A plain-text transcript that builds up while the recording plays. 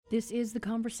This is The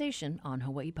Conversation on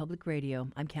Hawaii Public Radio.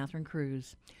 I'm Catherine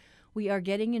Cruz. We are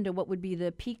getting into what would be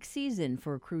the peak season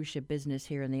for cruise ship business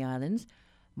here in the islands.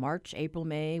 March, April,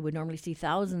 May would normally see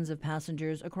thousands of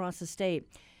passengers across the state.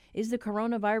 Is the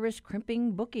coronavirus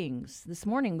crimping bookings? This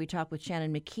morning we talked with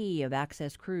Shannon McKee of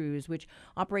Access Cruise, which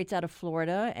operates out of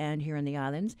Florida and here in the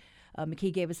islands.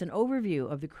 McKee gave us an overview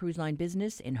of the cruise line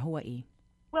business in Hawaii.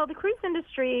 Well, the cruise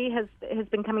industry has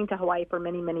been coming to Hawaii for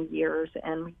many, many years,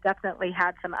 and we definitely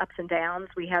had some ups and downs.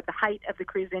 We had the height of the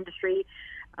cruise industry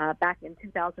back in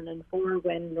 2004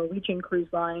 when Norwegian Cruise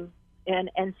Line and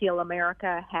NCL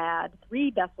America had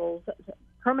 3 vessels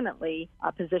permanently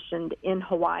positioned in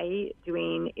Hawaii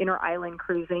doing inter-island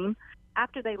cruising.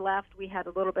 After they left, we had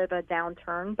a little bit of a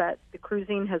downturn, but the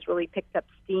cruising has really picked up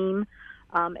steam,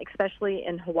 especially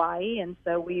in Hawaii, and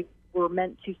so we're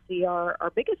meant to see our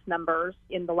biggest numbers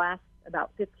in the last about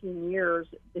 15 years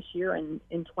this year in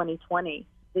 2020.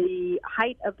 The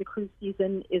height of the cruise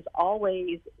season is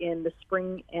always in the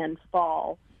spring and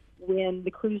fall when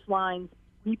the cruise lines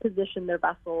reposition their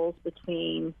vessels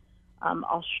between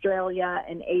Australia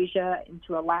and Asia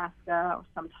into Alaska, or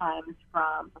sometimes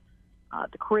from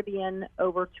the Caribbean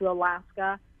over to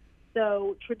Alaska.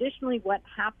 So traditionally what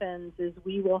happens is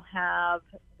we will have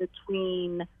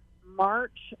between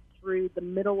March through the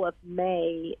middle of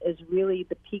May is really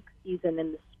the peak season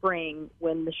in the spring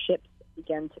when the ships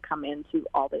begin to come into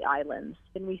all the islands.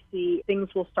 Then we see things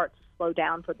will start to slow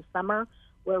down for the summer,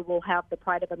 where we'll have the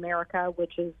Pride of America,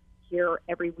 which is here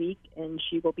every week, and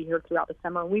she will be here throughout the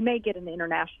summer. We may get an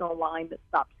international line that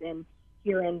stops in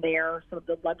here and there. Some of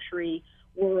the luxury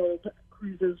world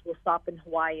cruises will stop in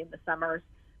Hawaii in the summers.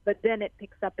 But then it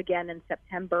picks up again in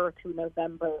September through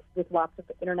November with lots of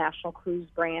international cruise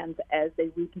brands as they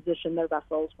reposition their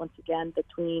vessels once again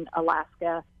between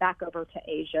Alaska, back over to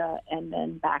Asia, and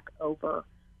then back over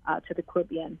to the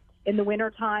Caribbean. In the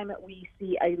wintertime, we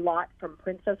see a lot from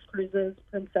Princess Cruises.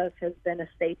 Princess has been a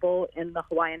staple in the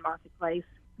Hawaiian marketplace.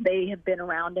 They have been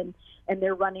around, and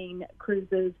they're running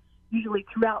cruises usually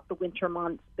throughout the winter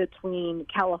months between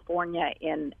California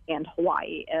and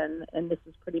Hawaii. And this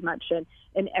is pretty much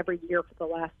in every year for the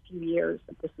last few years.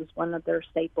 This is one of their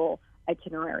staple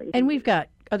itineraries. And we've got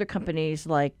other companies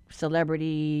like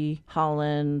Celebrity,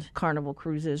 Holland, Carnival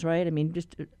Cruises, right? I mean,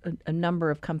 just a number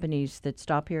of companies that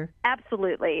stop here.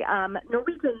 Absolutely.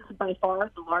 Norwegian's by far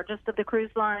the largest of the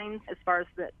cruise lines as far as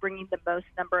bringing the most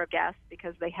number of guests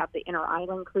because they have the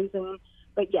inter-island cruising.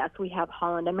 But yes, we have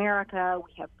Holland America,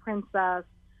 we have Princess,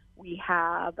 we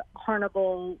have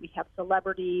Carnival, we have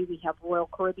Celebrity, we have Royal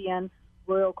Caribbean.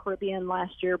 Royal Caribbean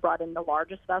last year brought in the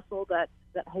largest vessel that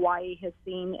Hawaii has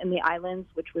seen in the islands,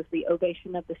 which was the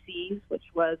Ovation of the Seas, which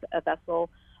was a vessel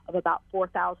of about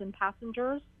 4,000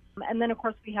 passengers. And then, of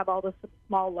course, we have all the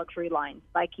small luxury lines,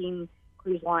 Viking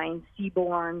Cruise Line,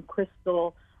 Seabourn,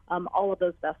 Crystal. All of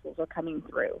those vessels are coming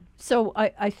through. So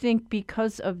I think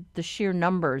because of the sheer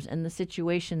numbers and the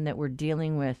situation that we're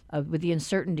dealing with the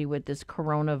uncertainty with this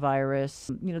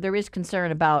coronavirus, there is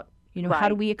concern about, Right. How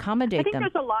do we accommodate them? I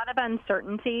think there's a lot of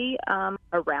uncertainty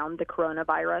around the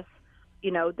coronavirus.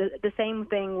 The same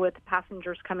thing with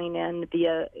passengers coming in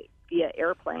via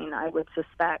airplane, I would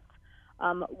suspect.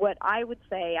 What I would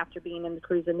say after being in the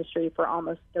cruise industry for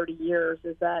almost 30 years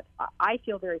is that I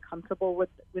feel very comfortable with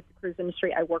the cruise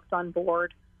industry. I worked on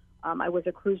board. I was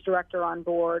a cruise director on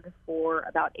board for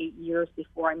about 8 years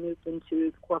before I moved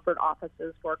into the corporate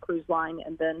offices for a cruise line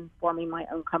and then forming my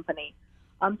own company.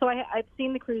 So I've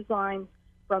seen the cruise lines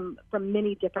from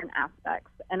many different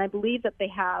aspects, and I believe that they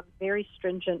have very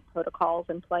stringent protocols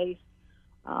in place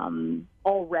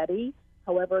already.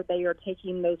 However, they are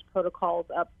taking those protocols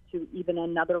up to even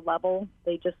another level.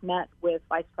 They just met with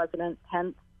Vice President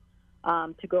Pence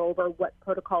to go over what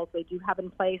protocols they do have in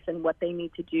place and what they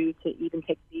need to do to even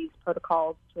take these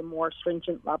protocols to a more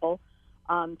stringent level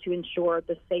to ensure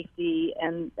the safety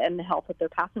and the health of their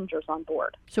passengers on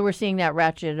board. So we're seeing that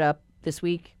ratchet up this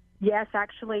week? Yes,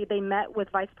 actually, they met with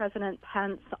Vice President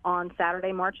Pence on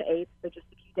Saturday, March 8th, so just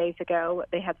a few days ago.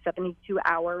 They had 72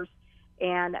 hours,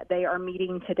 and they are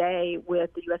meeting today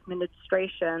with the U.S.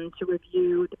 administration to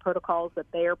review the protocols that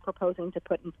they are proposing to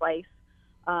put in place,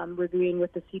 reviewing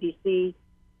with the CDC,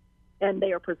 and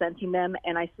they are presenting them.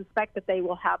 And I suspect that they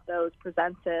will have those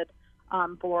presented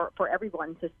for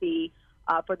everyone to see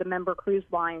for the member cruise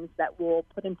lines that will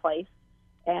put in place,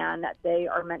 and they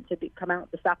are meant to come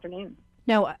out this afternoon.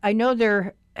 Now, I know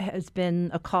there has been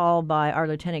a call by our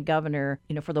Lieutenant Governor,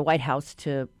 for the White House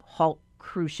to halt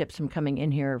cruise ships from coming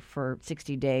in here for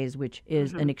 60 days, which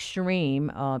is an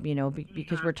extreme,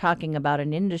 because we're talking about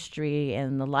an industry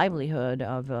and the livelihood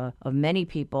of many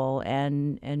people.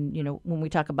 And when we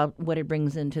talk about what it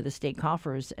brings into the state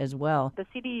coffers as well. The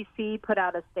CDC put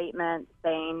out a statement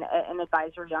saying an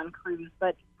advisory on cruise,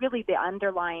 but really the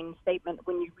underlying statement,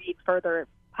 when you read further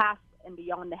past and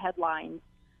beyond the headlines,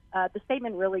 the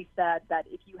statement really said that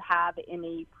if you have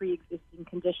any pre-existing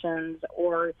conditions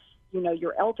or,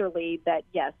 you're elderly, that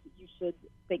yes, you should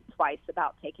think twice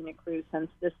about taking a cruise, since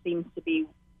this seems to be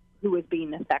who is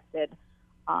being affected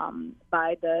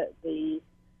by the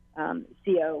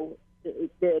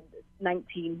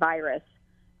COVID-19 virus.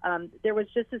 There was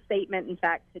just a statement, in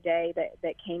fact, today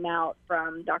that came out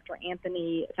from Dr.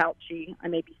 Anthony Fauci. I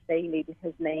may be saying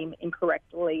his name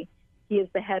incorrectly. He is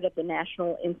the head of the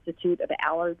National Institute of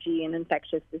Allergy and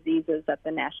Infectious Diseases at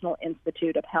the National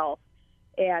Institute of Health.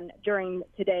 And during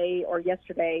today or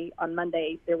yesterday on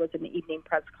Monday, there was an evening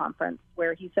press conference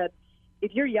where he said,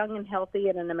 if you're young and healthy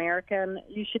and an American,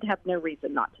 you should have no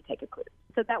reason not to take a cruise.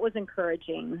 So that was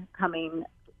encouraging coming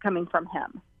from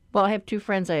him. Well, I have two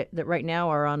friends that right now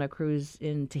are on a cruise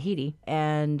in Tahiti,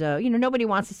 and nobody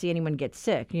wants to see anyone get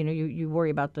sick. You worry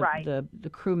about the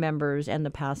crew members and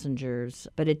the passengers.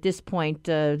 But at this point,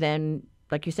 then,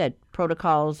 like you said,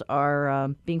 protocols are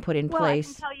being put in place.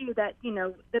 I can tell you that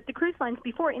that the cruise lines,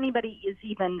 before anybody is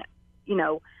even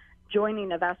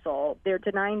joining a vessel, they're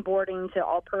denying boarding to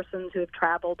all persons who have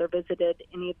traveled or visited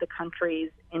any of the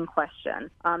countries in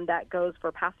question. That goes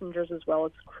for passengers as well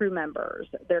as crew members.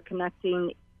 They're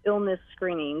conducting illness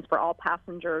screenings for all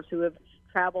passengers who have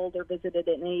traveled or visited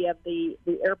any of the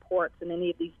airports and any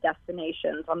of these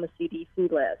destinations on the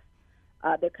CDC list.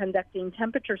 They're conducting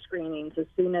temperature screenings as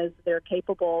soon as they're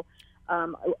capable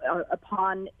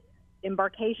upon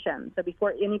embarkation. So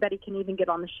before anybody can even get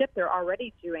on the ship, they're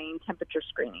already doing temperature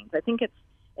screenings. I think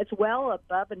it's well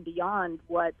above and beyond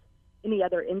what any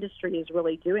other industry is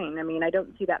really doing. I mean, I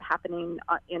don't see that happening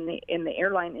in the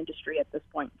airline industry at this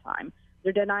point in time.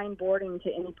 They're denying boarding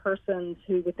to any persons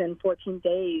who within 14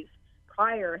 days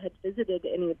prior had visited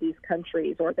any of these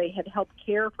countries, or they had helped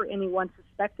care for anyone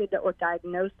suspected or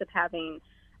diagnosed of having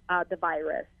the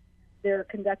virus. They're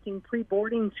conducting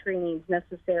pre-boarding screenings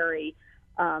necessary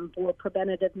for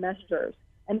preventative measures.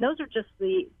 And those are just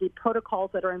the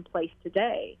protocols that are in place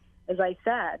today. As I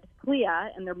said,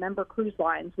 CLIA and their member cruise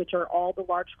lines, which are all the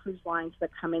large cruise lines that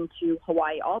come into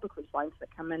Hawaii, all the cruise lines that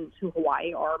come into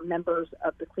Hawaii are members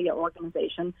of the CLIA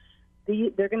organization.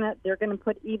 They're gonna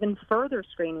put even further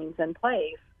screenings in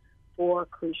place for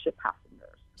cruise ship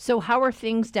passengers. So how are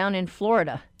things down in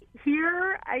Florida?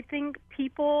 Here, I think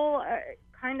people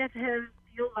kind of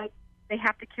feel like they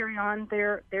have to carry on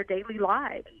their daily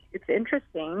lives. It's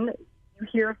interesting. You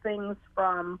hear things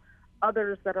from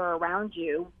others that are around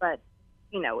you, but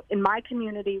in my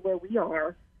community where we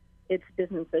are, it's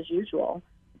business as usual.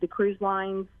 The cruise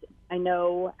lines, I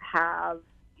know, have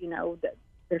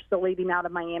they're still leaving out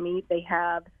of Miami. They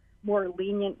have more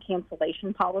lenient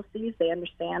cancellation policies. They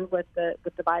understand with the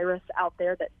virus out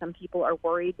there that some people are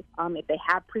worried if they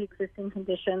have pre-existing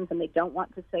conditions and they don't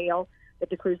want to sail,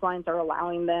 that the cruise lines are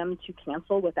allowing them to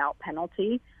cancel without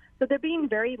penalty. So they're being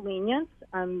very lenient.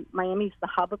 Miami's the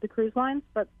hub of the cruise lines,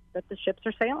 but the ships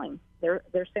are sailing. They're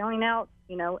sailing out,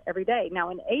 every day. Now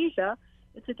in Asia,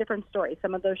 it's a different story.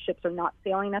 Some of those ships are not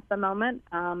sailing at the moment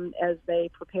as they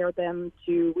prepare them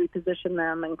to reposition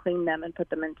them and clean them and put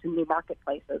them into new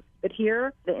marketplaces. But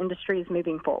here, the industry is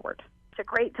moving forward. It's a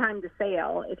great time to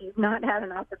sail. If you've not had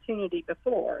an opportunity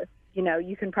before,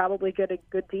 you can probably get a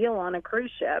good deal on a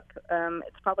cruise ship.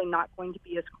 It's probably not going to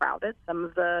be as crowded. Some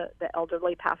of the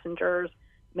elderly passengers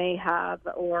may have,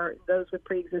 or those with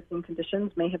pre-existing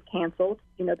conditions may have canceled.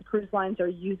 The cruise lines are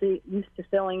used to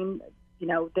filling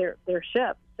their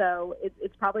ship. So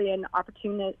it's probably an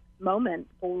opportune moment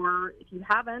for, if you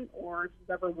haven't or if you've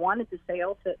ever wanted to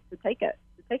sail, to take a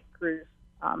cruise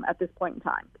at this point in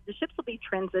time. The ships will be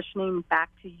transitioning back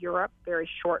to Europe very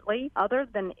shortly, other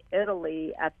than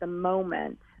Italy at the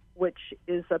moment, which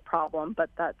is a problem, but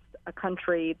that's a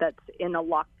country that's in a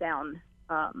lockdown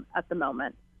at the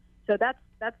moment. So that's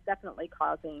definitely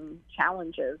causing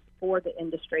challenges for the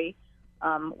industry.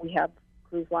 We have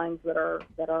cruise lines that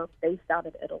are based out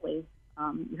of Italy.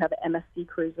 You have MSC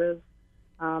Cruises,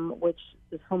 which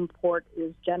its home port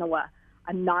is Genoa.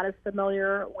 I'm not as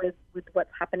familiar with what's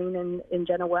happening in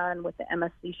Genoa and with the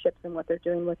MSC ships and what they're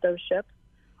doing with those ships,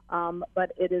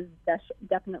 but it is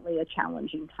definitely a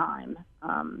challenging time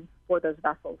for those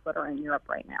vessels that are in Europe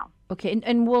right now. Okay,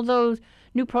 and will those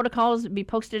new protocols be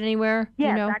posted anywhere?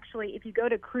 Yes, actually, if you go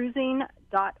to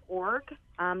cruising.org,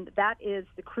 that is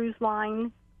the cruise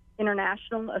line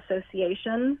International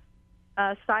Association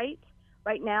site.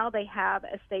 Right now, they have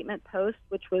a statement post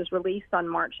which was released on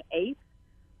March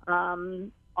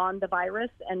 8th on the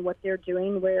virus and what they're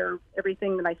doing, where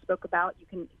everything that I spoke about,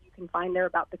 you can find there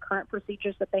about the current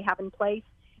procedures that they have in place.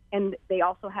 And they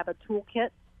also have a toolkit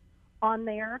on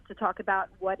there to talk about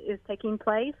what is taking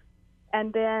place.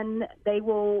 And then they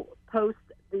will post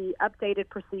the updated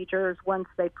procedures once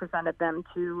they presented them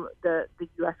to the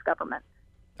U.S. government.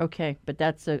 Okay, but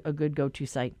that's a good go-to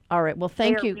site. All right, well,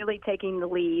 thank you. They're really taking the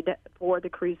lead for the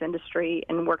cruise industry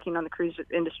and working on the cruise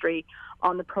industry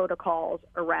on the protocols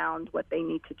around what they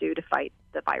need to do to fight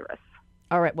the virus.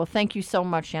 All right, well, thank you so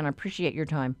much, Shannon. I appreciate your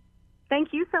time.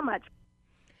 Thank you so much.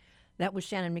 That was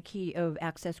Shannon McKee of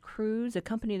Access Cruise, a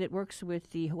company that works with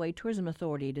the Hawaii Tourism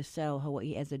Authority to sell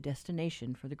Hawaii as a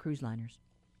destination for the cruise liners.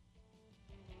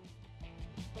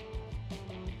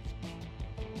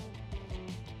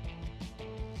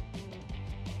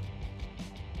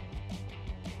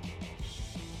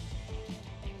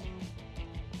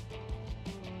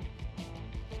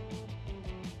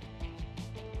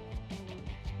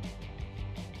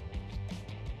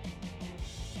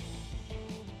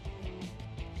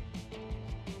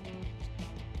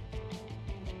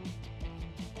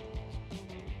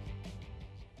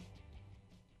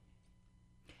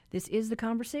 This is The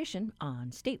Conversation on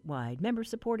statewide,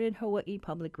 member-supported Hawaii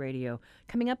Public Radio.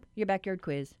 Coming up, your backyard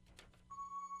quiz.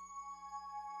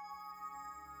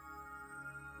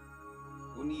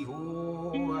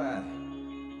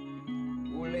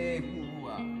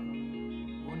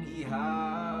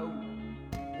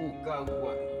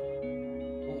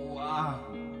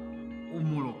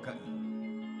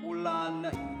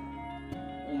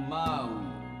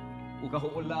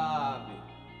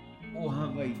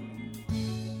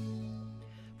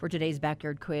 For today's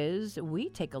backyard quiz, we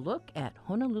take a look at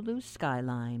Honolulu's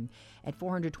skyline. At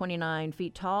 429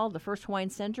 feet tall, the first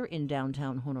Hawaiian Center in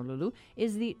downtown Honolulu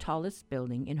is the tallest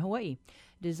building in Hawaii.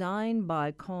 Designed by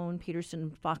Cone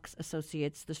Peterson Fox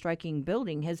Associates, the striking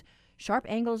building has sharp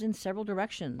angles in several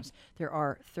directions. There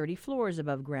are 30 floors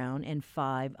above ground and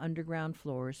 5 underground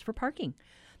floors for parking.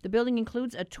 The building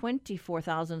includes a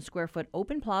 24,000 square foot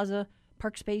open plaza,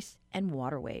 park space, and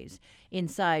waterways.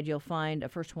 Inside, you'll find a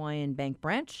First Hawaiian Bank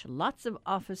branch, lots of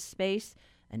office space,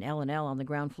 an L&L on the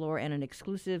ground floor, and an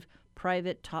exclusive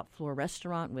private top-floor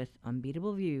restaurant with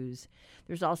unbeatable views.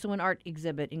 There's also an art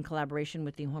exhibit in collaboration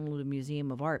with the Honolulu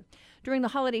Museum of Art. During the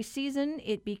holiday season,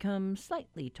 it becomes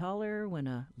slightly taller when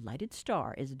a lighted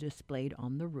star is displayed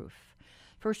on the roof.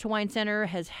 First Hawaiian Center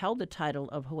has held the title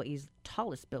of Hawaii's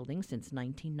tallest building since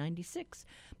 1996.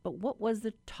 But what was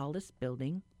the tallest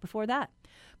building before that?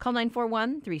 Call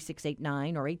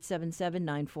 941-3689 or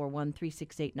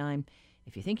 877-941-3689.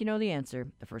 If you think you know the answer,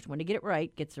 the first one to get it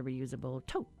right gets a reusable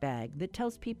tote bag that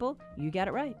tells people you got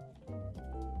it right.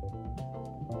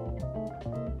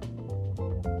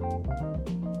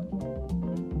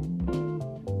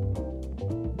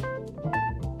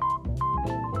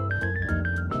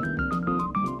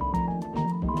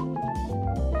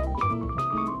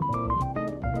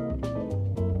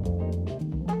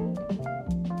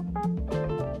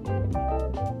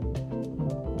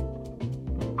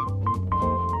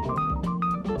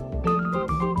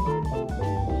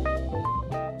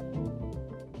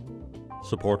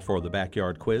 Support for the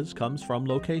Backyard Quiz comes from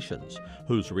Locations,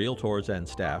 whose realtors and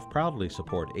staff proudly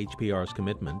support HPR's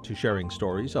commitment to sharing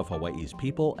stories of Hawaii's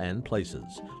people and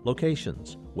places.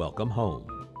 Locations, welcome home.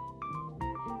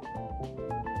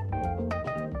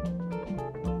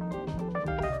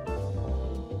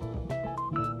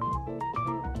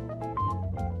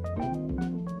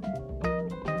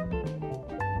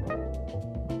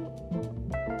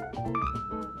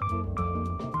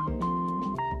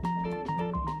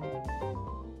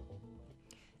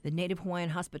 The Native Hawaiian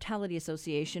Hospitality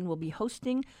Association will be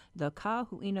hosting the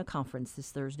Kahu'ina Conference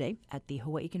this Thursday at the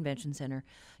Hawaii Convention Center.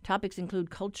 Topics include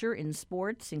culture in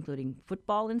sports, including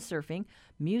football and surfing,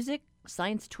 music,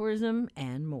 science tourism,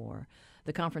 and more.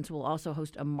 The conference will also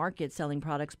host a market selling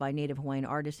products by Native Hawaiian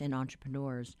artists and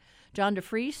entrepreneurs. John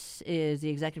DeFries is the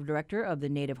executive director of the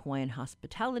Native Hawaiian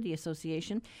Hospitality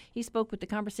Association. He spoke with The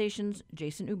Conversation's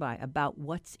Jason Ubai about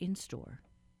what's in store.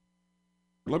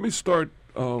 Let me start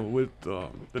with the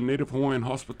Native Hawaiian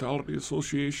Hospitality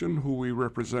Association, who we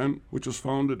represent, which was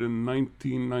founded in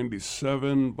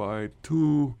 1997 by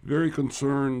two very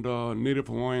concerned Native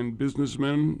Hawaiian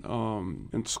businessmen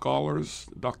and scholars,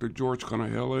 Dr. George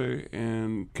Kanahele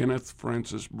and Kenneth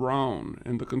Francis Brown.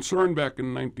 And the concern back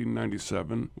in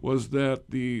 1997 was that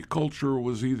the culture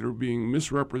was either being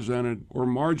misrepresented or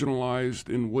marginalized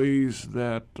in ways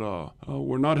that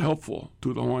were not helpful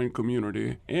to the Hawaiian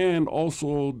community, and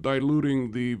also diluting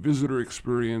improving the visitor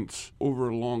experience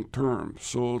over long term.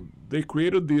 So they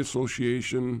created the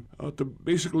association to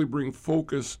basically bring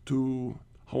focus to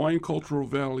Hawaiian cultural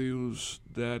values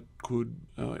that could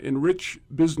enrich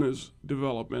business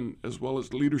development as well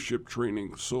as leadership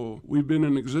training. So we've been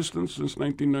in existence since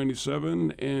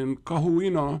 1997, and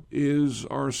Kahuina is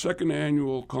our second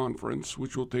annual conference,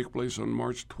 which will take place on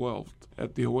March 12th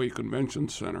at the Hawaii Convention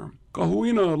Center.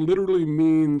 Kahuina literally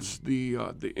means the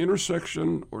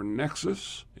intersection or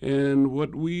nexus, and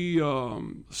what we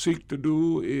seek to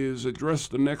do is address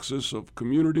the nexus of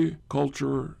community,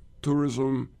 culture,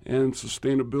 tourism, and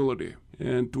sustainability.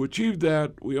 And to achieve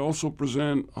that, we also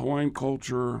present Hawaiian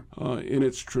culture in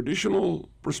its traditional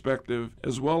perspective,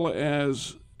 as well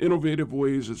as innovative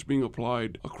ways it's being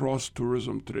applied across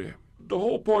tourism today. The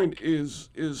whole point is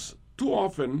too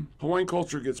often Hawaiian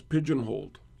culture gets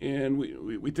pigeonholed. And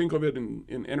we think of it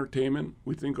in entertainment,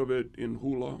 we think of it in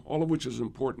hula, all of which is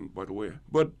important, by the way.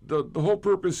 But the whole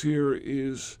purpose here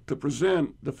is to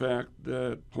present the fact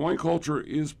that Hawaiian culture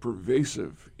is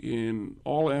pervasive in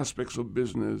all aspects of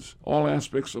business, all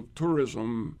aspects of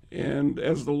tourism. And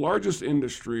as the largest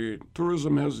industry,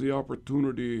 tourism has the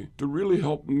opportunity to really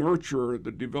help nurture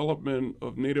the development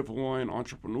of Native Hawaiian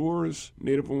entrepreneurs,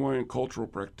 Native Hawaiian cultural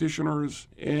practitioners,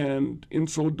 and in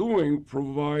so doing,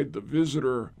 provide the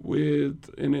visitor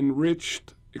with an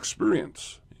enriched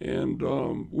experience. And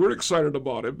we're excited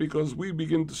about it because we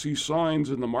begin to see signs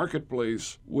in the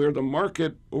marketplace where the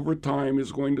market over time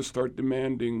is going to start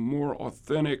demanding more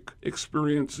authentic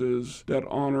experiences that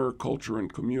honor culture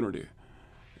and community.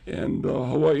 And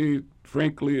Hawaii,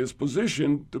 frankly, is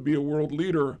positioned to be a world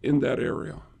leader in that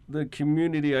area. The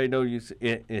community, I know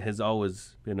it has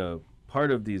always been a part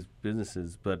of these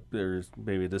businesses, but there's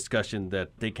maybe a discussion that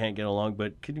they can't get along.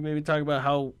 But could you maybe talk about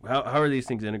how are these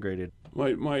things integrated?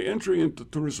 My entry into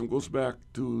tourism goes back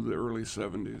to the early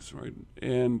 70s, right?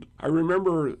 And I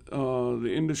remember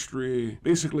the industry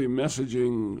basically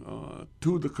messaging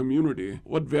to the community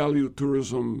what value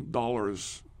tourism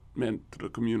dollars meant to the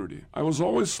community. I was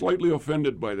always slightly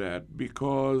offended by that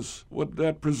because what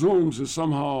that presumes is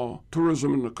somehow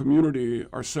tourism and the community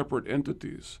are separate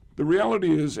entities. The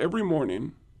reality is every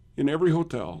morning, in every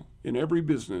hotel, in every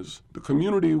business, the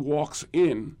community walks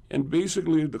in, and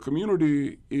basically the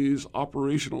community is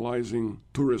operationalizing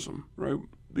tourism, right?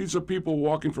 These are people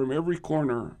walking from every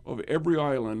corner of every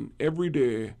island every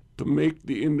day to make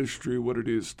the industry what it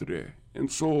is today. And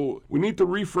so we need to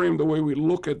reframe the way we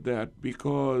look at that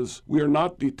because we are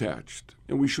not detached,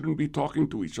 and we shouldn't be talking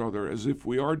to each other as if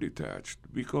we are detached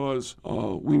because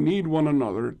we need one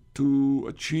another to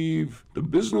achieve the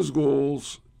business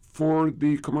goals for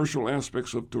the commercial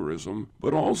aspects of tourism,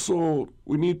 but also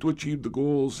we need to achieve the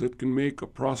goals that can make a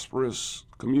prosperous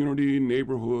community,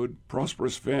 neighborhood,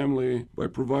 prosperous family by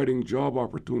providing job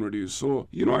opportunities. So,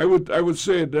 I would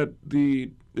say that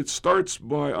it starts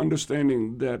by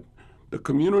understanding that the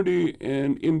community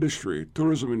and industry,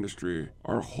 tourism industry,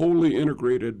 are wholly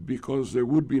integrated because there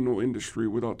would be no industry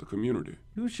without the community.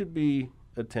 Who should be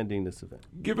attending this event?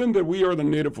 Given that we are the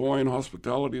Native Hawaiian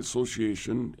Hospitality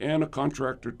Association and a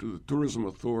contractor to the Tourism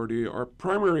Authority, our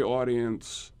primary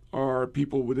audience are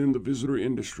people within the visitor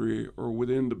industry or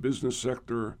within the business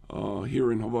sector here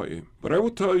in Hawaii. But I will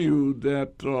tell you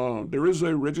that there is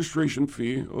a registration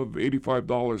fee of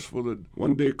 $85 for the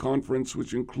one-day conference,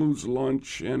 which includes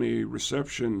lunch and a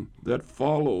reception that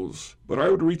follows. But I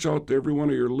would reach out to every one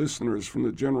of your listeners from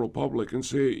the general public and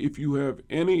say, if you have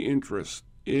any interest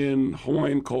in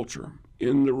Hawaiian culture,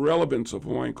 in the relevance of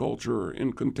Hawaiian culture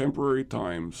in contemporary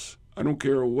times, I don't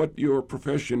care what your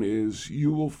profession is,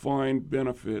 you will find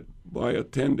benefit by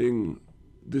attending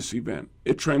this event.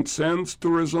 It transcends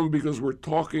tourism because we're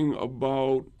talking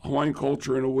about Hawaiian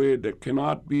culture in a way that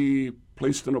cannot be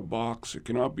placed in a box. It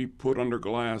cannot be put under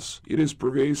glass. It is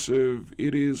pervasive.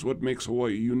 It is what makes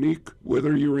Hawaii unique.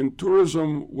 Whether you're in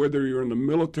tourism, whether you're in the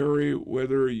military,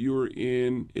 whether you're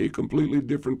in a completely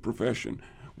different profession.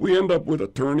 We end up with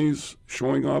attorneys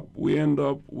showing up. We end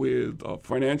up with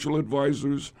financial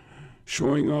advisors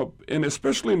showing up, and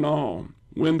especially now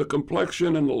when the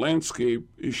complexion and the landscape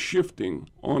is shifting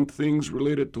on things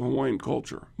related to Hawaiian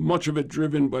culture, much of it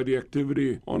driven by the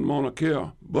activity on Mauna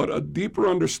Kea, but a deeper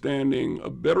understanding, a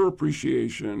better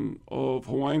appreciation of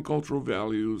Hawaiian cultural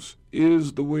values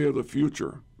is the way of the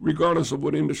future, regardless of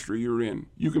what industry you're in.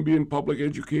 You can be in public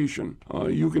education,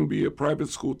 you can be a private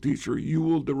school teacher, you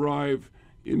will derive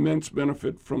immense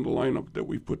benefit from the lineup that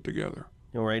we put together.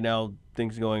 Right now,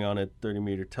 things going on at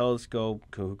 30-meter telescope,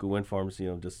 Kahuku wind farms,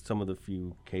 just some of the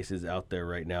few cases out there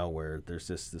right now where there's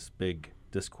just this big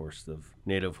discourse of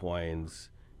Native Hawaiians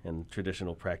and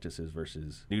traditional practices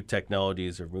versus new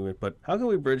technologies or movement. But how can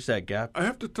we bridge that gap? I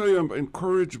have to tell you, I'm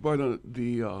encouraged by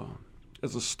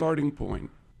as a starting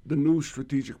point, the new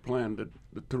strategic plan that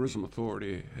the Tourism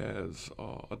Authority has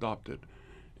adopted.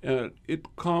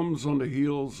 It comes on the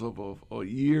heels of a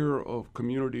year of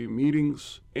community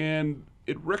meetings, and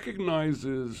it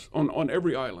recognizes on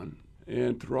every island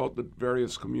and throughout the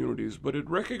various communities, but it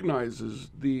recognizes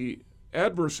the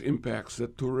adverse impacts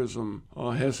that tourism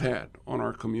has had on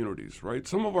our communities, right?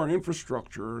 Some of our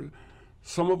infrastructure,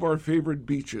 some of our favorite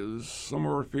beaches, some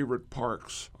of our favorite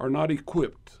parks are not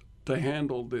equipped to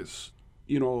handle this,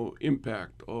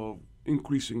 impact of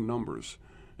increasing numbers.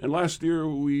 And last year,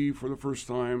 we, for the first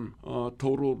time,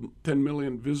 totaled 10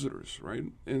 million visitors, right?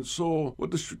 And so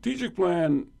what the strategic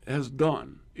plan has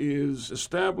done is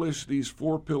establish these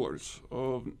 4 pillars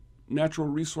of natural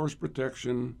resource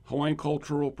protection, Hawaiian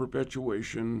cultural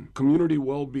perpetuation, community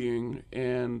well-being,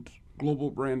 and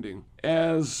global branding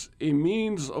as a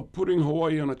means of putting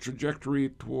Hawaii on a trajectory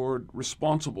toward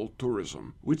responsible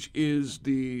tourism, which is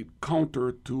the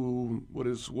counter to what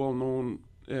is well known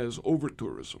as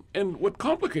over-tourism. And what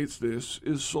complicates this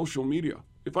is social media.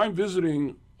 If I'm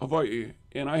visiting Hawaii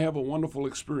and I have a wonderful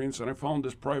experience and I found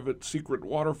this private secret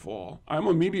waterfall, I'm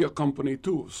a media company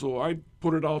too, so I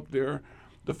put it out there.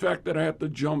 The fact that I had to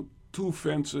jump 2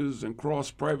 fences and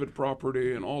cross private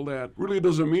property and all that really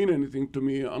doesn't mean anything to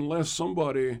me unless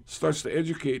somebody starts to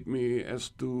educate me as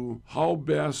to how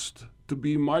best to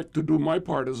do my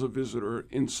part as a visitor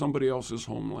in somebody else's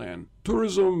homeland.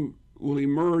 Tourism will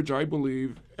emerge, I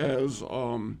believe, as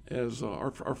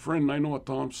our friend Nainoa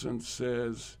Thompson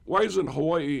says, why isn't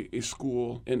Hawaii a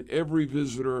school and every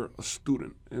visitor a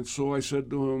student? And so I said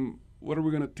to him, what are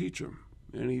we going to teach him?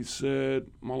 And he said,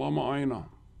 Malama Aina,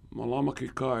 Malama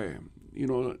Kekai,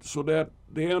 so that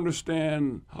they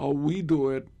understand how we do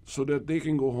it so that they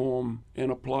can go home and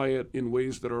apply it in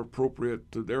ways that are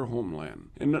appropriate to their homeland.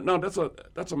 And now that's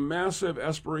a massive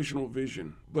aspirational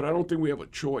vision, but I don't think we have a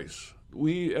choice.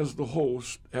 We, as the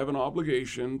host, have an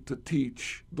obligation to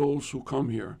teach those who come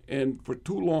here. And for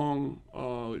too long,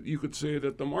 you could say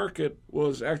that the market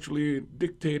was actually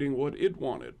dictating what it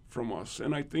wanted from us.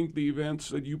 And I think the events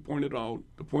that you pointed out,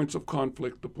 the points of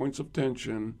conflict, the points of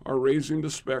tension, are raising the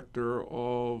specter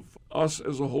of us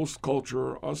as a host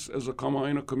culture, us as a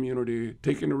Kama'aina community,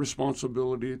 taking the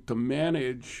responsibility to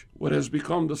manage what has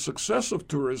become the success of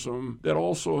tourism that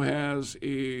also has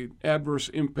a adverse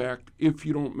impact if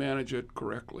you don't manage it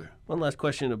correctly. One last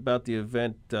question about the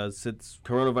event. Since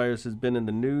coronavirus has been in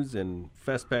the news and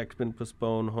FestPac's been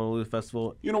postponed, Honolulu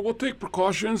Festival. We'll take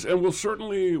precautions, and we'll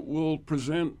certainly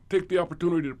take the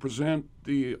opportunity to present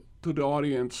to the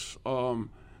audience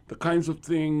the kinds of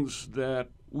things that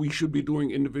we should be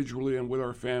doing individually and with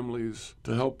our families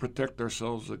to help protect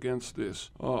ourselves against this.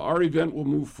 Our event will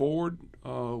move forward.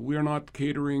 We are not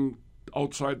catering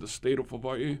outside the state of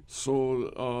Hawaii.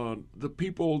 So the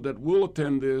people that will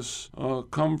attend this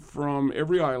come from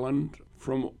every island,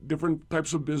 from different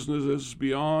types of businesses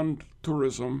beyond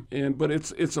tourism, but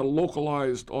it's a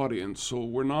localized audience, so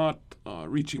we're not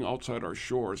reaching outside our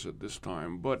shores at this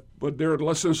time. But there are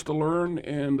lessons to learn,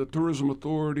 and the Tourism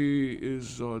Authority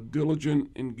is diligent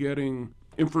in getting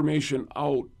information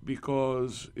out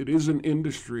because it is an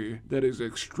industry that is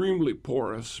extremely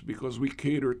porous because we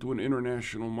cater to an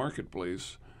international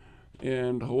marketplace.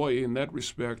 And Hawaii, in that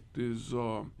respect, is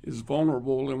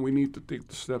vulnerable, and we need to take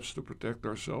the steps to protect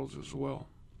ourselves as well.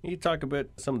 Can you talk about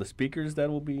some of the speakers that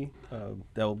will be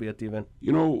at the event?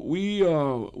 We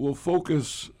will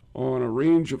focus on a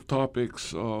range of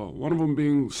topics, one of them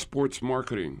being sports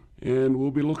marketing. And we'll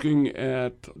be looking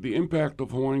at the impact of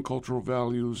Hawaiian cultural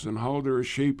values and how they're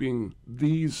shaping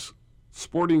these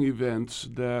sporting events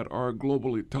that are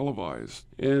globally televised.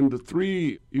 And the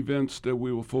 3 events that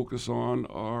we will focus on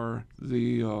are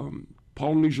the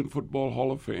Polynesian Football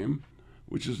Hall of Fame,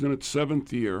 which is in its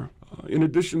 7th year. In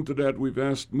addition to that, we've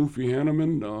asked Mufi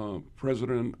Hanneman,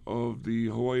 president of the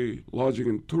Hawaii Lodging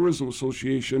and Tourism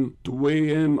Association, to weigh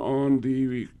in on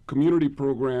the community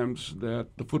programs that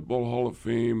the Football Hall of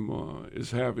Fame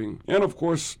is having. And of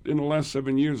course, in the last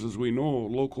 7 years, as we know,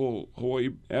 local Hawaii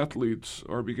athletes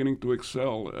are beginning to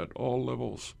excel at all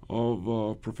levels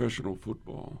of professional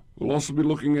football. We'll also be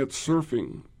looking at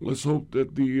surfing. Let's hope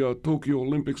that the Tokyo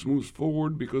Olympics moves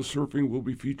forward because surfing will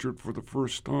be featured for the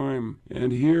first time.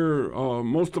 And here,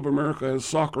 most of America has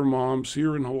soccer moms.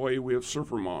 Here in Hawaii, we have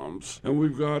surfer moms. And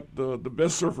we've got the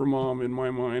best surfer mom, in my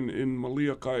mind, in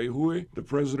Malia Kaehui, the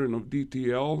president of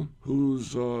DTL,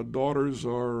 whose daughters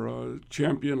are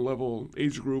champion-level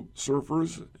age group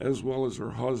surfers, as well as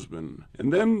her husband.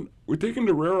 And then We're taking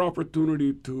the rare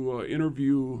opportunity to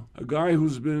interview a guy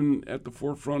who's been at the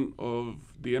forefront of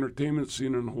the entertainment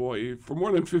scene in Hawaii for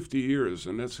more than 50 years,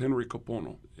 and that's Henry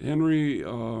Kapono. Henry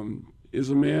is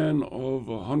a man of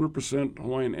 100%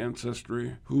 Hawaiian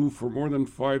ancestry who for more than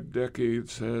 5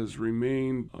 decades has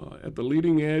remained at the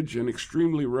leading edge and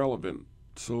extremely relevant.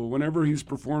 So whenever he's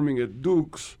performing at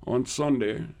Duke's on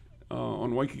Sunday,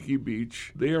 on Waikiki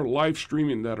Beach, they are live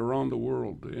streaming that around the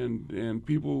world, and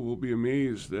people will be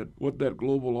amazed at what that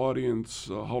global audience,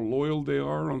 how loyal they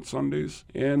are on Sundays,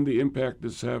 and the impact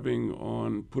it's having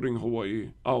on putting Hawaii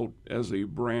out as a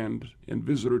brand and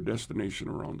visitor destination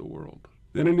around the world.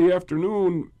 Then in the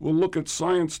afternoon, we'll look at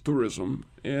science tourism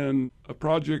and a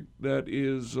project that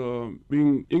is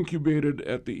being incubated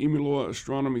at the Imiloa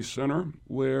Astronomy Center,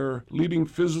 where leading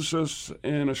physicists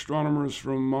and astronomers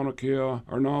from Mauna Kea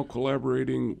are now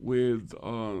collaborating with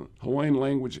Hawaiian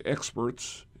language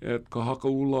experts at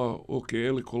Kahakaula o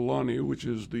Ke'elikolani, which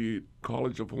is the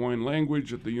College of Hawaiian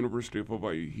Language at the University of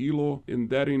Hawaii Hilo, in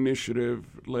that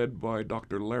initiative led by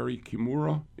Dr. Larry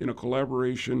Kimura, in a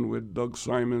collaboration with Doug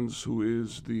Simons, who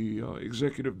is the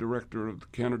executive director of the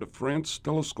Canada-France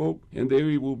Telescope, and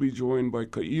they will be joined by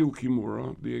Kaiu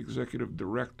Kimura, the executive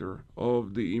director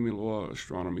of the Imiloa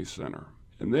Astronomy Center.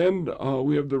 And then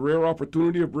we have the rare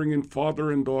opportunity of bringing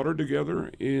father and daughter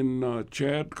together in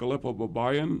Chad Kalepa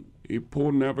Babayan, a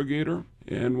pole navigator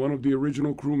and one of the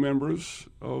original crew members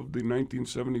of the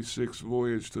 1976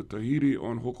 voyage to Tahiti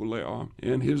on Hokulea,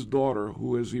 and his daughter,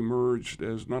 who has emerged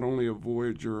as not only a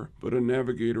voyager but a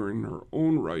navigator in her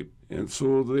own right. And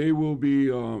so they will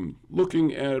be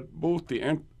looking at both the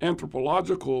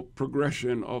anthropological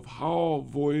progression of how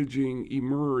voyaging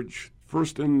emerged,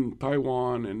 first in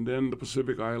Taiwan and then the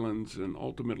Pacific Islands and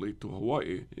ultimately to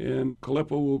Hawaii. And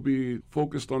Kalepa will be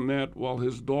focused on that while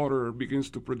his daughter begins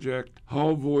to project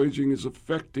how voyaging is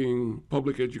affecting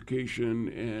public education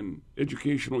and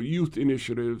educational youth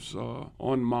initiatives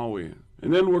on Maui.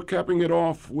 And then we're capping it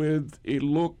off with a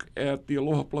look at the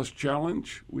Aloha Plus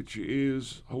Challenge, which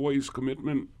is Hawaii's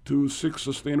commitment to 6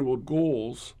 sustainable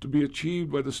goals to be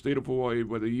achieved by the state of Hawaii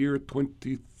by the year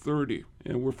 2030.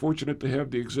 And we're fortunate to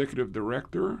have the executive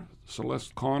director,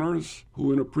 Celeste Connors,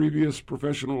 who in a previous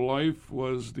professional life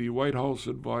was the White House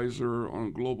advisor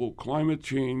on global climate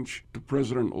change to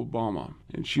President Obama.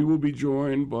 And she will be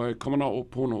joined by Kamana'o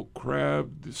Pono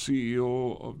Crab, the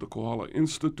CEO of the Kohala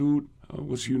Institute.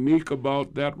 What's unique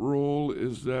about that role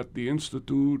is that the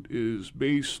Institute is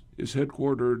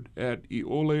headquartered at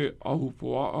Iole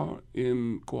Ahupua'a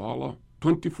in Kohala,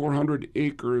 2,400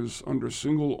 acres under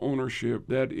single ownership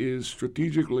that is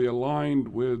strategically aligned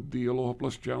with the Aloha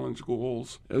Plus Challenge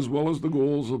goals, as well as the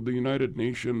goals of the United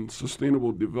Nations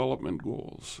Sustainable Development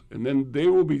Goals. And then they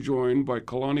will be joined by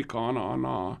Kalani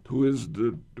Ka'ana'ana, who is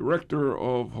the Director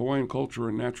of Hawaiian Culture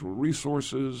and Natural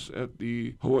Resources at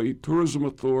the Hawaii Tourism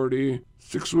Authority.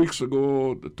 6 weeks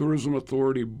ago, the Tourism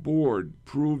Authority Board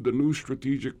approved a new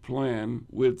strategic plan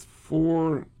with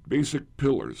 4 basic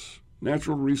pillars: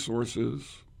 natural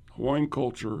resources, Hawaiian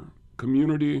culture,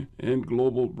 community, and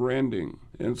global branding.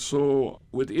 And so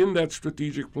within that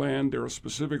strategic plan, there are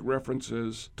specific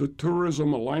references to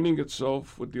tourism aligning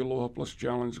itself with the Aloha Plus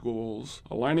Challenge goals,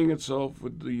 aligning itself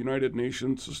with the United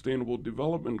Nations Sustainable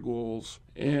Development Goals.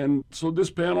 And so this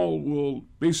panel will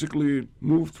basically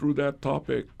move through that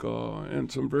topic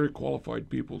and some very qualified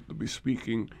people to be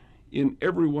speaking in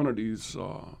every one of these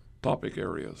topic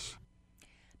areas.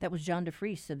 That was John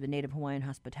DeFries of the Native Hawaiian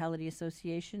Hospitality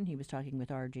Association. He was talking with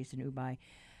our Jason Ubai.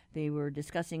 They were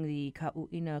discussing the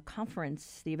Ka'uina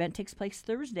Conference. The event takes place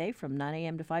Thursday from 9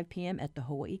 a.m. to 5 p.m. at the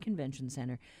Hawaii Convention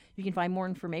Center. You can find more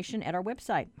information at our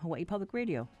website,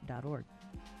 hawaiipublicradio.org.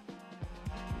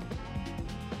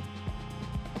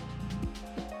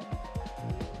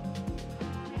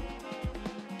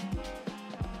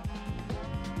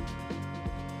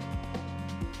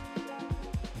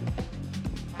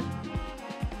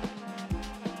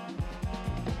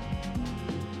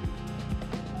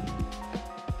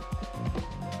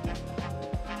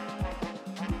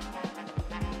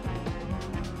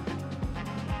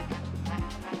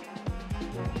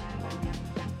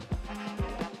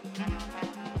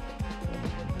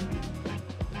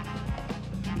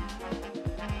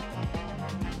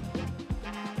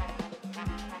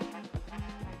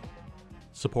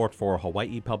 Support for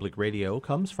Hawaii Public Radio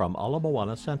comes from Ala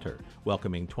Moana Center,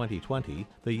 welcoming 2020,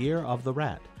 the Year of the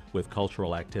Rat, with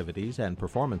cultural activities and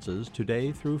performances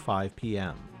today through 5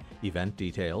 p.m. Event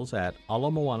details at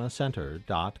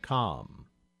alamoanacenter.com.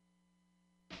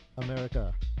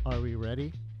 America, are we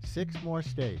ready? 6 more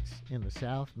states in the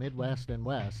South, Midwest, and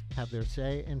West have their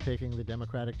say in picking the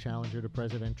Democratic challenger to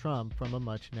President Trump from a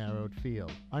much narrowed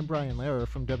field. I'm Brian Lehrer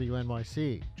from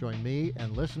WNYC. Join me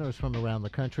and listeners from around the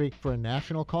country for a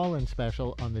national call-in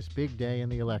special on this big day in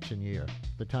the election year.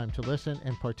 The time to listen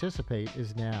and participate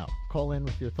is now. Call in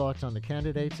with your thoughts on the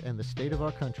candidates and the state of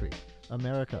our country.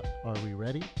 America, are we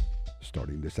ready?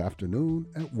 Starting this afternoon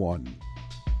at 1.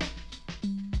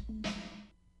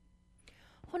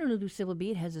 Honolulu Civil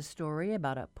Beat has a story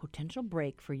about a potential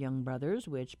break for Young Brothers,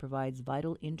 which provides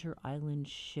vital inter-island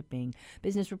shipping.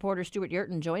 Business reporter Stuart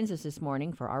Yurton joins us this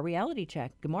morning for our reality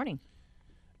check. Good morning.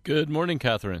 Good morning,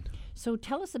 Catherine. So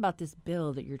tell us about this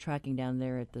bill that you're tracking down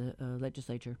there at the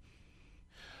legislature.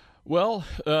 Well,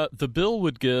 the bill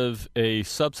would give a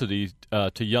subsidy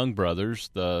to Young Brothers,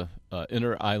 the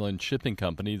inter-island shipping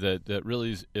company that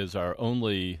really is our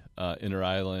only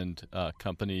inter-island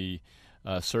company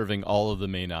serving all of the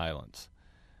main islands.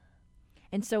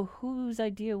 And so whose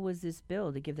idea was this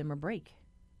bill to give them a break?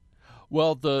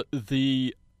 Well,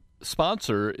 the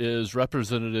sponsor is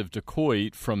Representative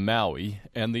DeCoit from Maui,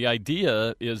 and the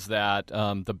idea is that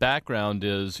the background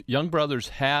is Young Brothers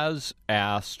has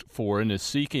asked for and is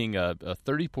seeking a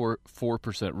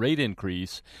 34% rate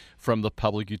increase from the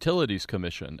Public Utilities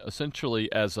Commission,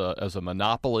 essentially as a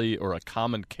monopoly or a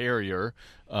common carrier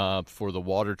for the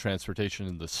water transportation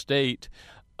in the state.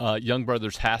 Young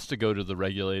Brothers has to go to the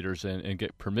regulators and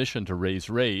get permission to raise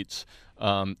rates.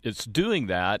 It's doing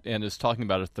that and is talking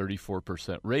about a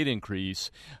 34% rate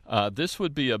increase. This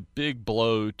would be a big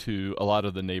blow to a lot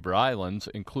of the neighbor islands,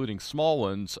 including small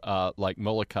ones like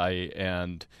Molokai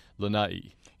and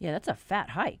Lanai. Yeah, that's a fat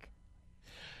hike.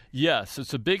 Yes,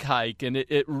 it's a big hike, and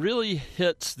it really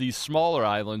hits these smaller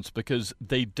islands because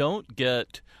they don't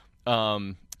get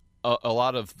a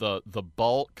lot of the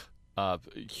bulk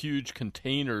huge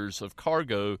containers of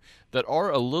cargo that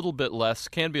are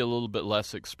can be a little bit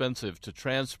less expensive to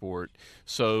transport.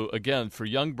 So again, for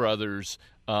Young Brothers,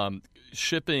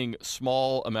 shipping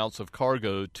small amounts of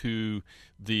cargo to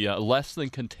the less than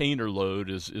container load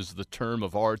is the term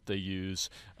of art they use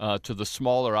to the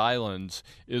smaller islands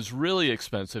is really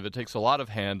expensive. It takes a lot of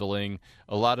handling,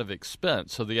 a lot of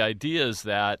expense. So the idea is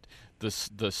that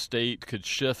the state could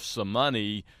shift some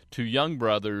money to Young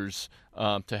Brothers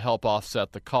to help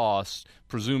offset the costs.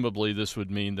 Presumably, this would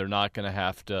mean they're not going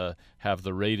to have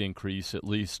the rate increase, at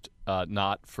least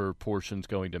not for portions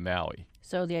going to Maui.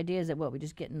 So the idea is that we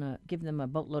just give them a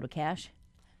boatload of cash?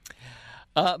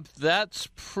 That's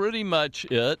pretty much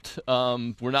it.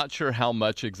 We're not sure how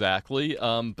much exactly,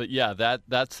 but yeah,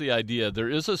 that's the idea. There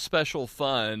is a special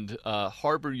fund.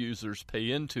 Harbor users pay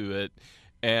into it,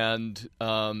 and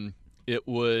it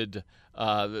would.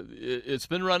 It's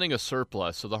been running a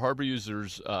surplus, so the harbor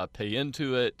users pay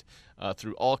into it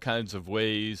through all kinds of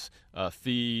ways,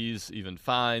 fees, even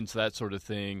fines, that sort of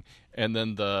thing, and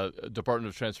then the Department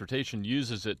of Transportation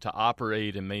uses it to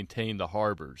operate and maintain the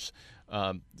harbors.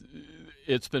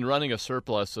 It's been running a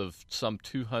surplus of some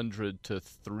 200 to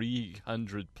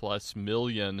 300 plus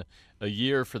million a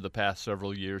year for the past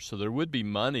several years, so there would be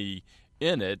money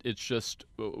in it. It's just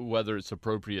whether it's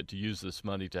appropriate to use this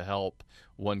money to help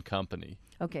one company.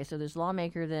 Okay, so this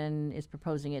lawmaker then is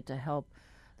proposing it to help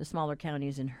the smaller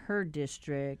counties in her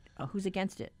district. Who's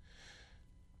against it?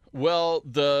 Well,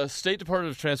 the State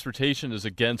Department of Transportation is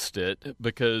against it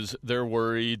because they're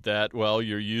worried that,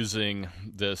 you're using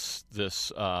this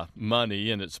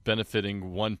money and it's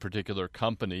benefiting one particular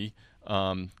company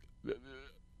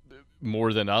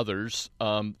more than others.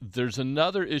 There's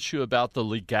another issue about the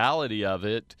legality of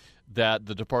it that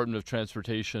the Department of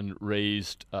Transportation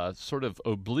raised sort of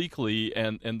obliquely,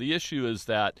 and the issue is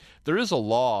that there is a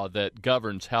law that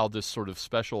governs how this sort of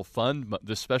special fund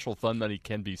money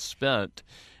can be spent,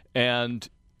 and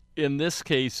in this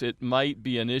case, it might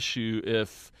be an issue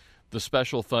if the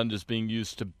special fund is being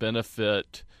used to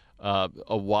benefit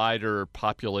a wider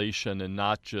population and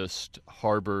not just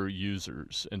harbor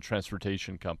users and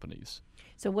transportation companies.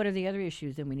 So what are the other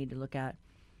issues that we need to look at?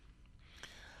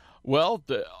 Well,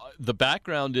 the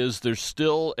background is there's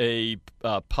still a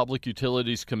Public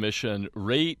Utilities Commission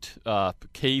rate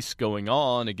case going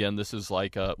on. Again, this is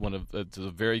like it's a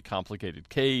very complicated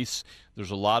case.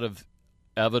 There's a lot of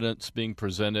evidence being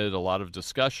presented, a lot of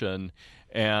discussion,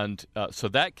 and so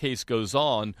that case goes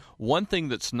on. One thing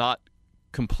that's not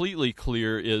completely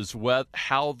clear is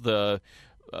how the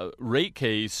rate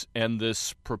case and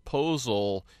this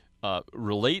proposal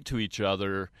relate to each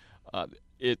other.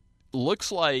 It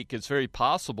looks like it's very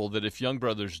possible that if Young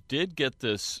Brothers did get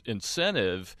this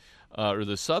incentive or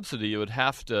the subsidy, it would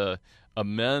have to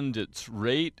amend its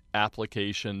rate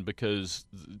application because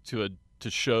to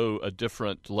show a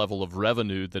different level of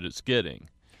revenue that it's getting.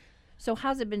 So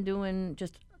how's it been doing?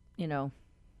 Just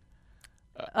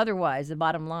otherwise, the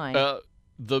bottom line.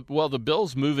 The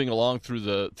bill's moving along through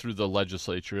the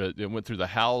legislature. It went through the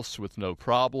House with no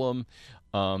problem.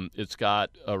 It's got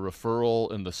a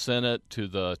referral in the Senate to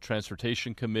the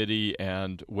Transportation Committee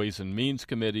and Ways and Means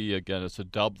Committee. Again,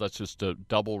 that's just a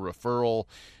double referral.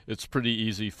 It's pretty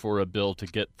easy for a bill to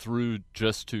get through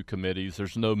just two committees.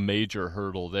 There's no major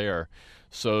hurdle there.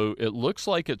 So it looks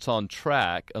like it's on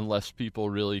track unless people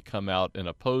really come out and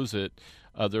oppose it.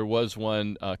 There was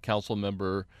one council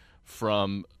member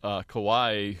from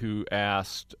Kauai who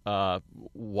asked,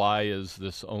 why is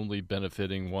this only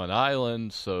benefiting one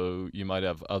island? So you might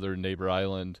have other neighbor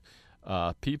island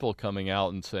people coming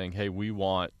out and saying, hey, we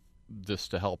want this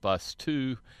to help us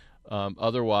too.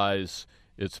 Otherwise,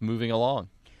 it's moving along.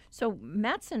 So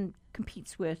Matson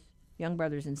competes with Young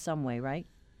Brothers in some way, right?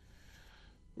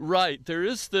 Right. There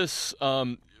is this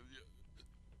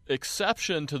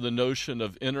exception to the notion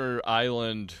of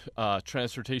inter-island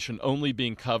transportation only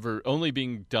being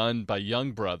done by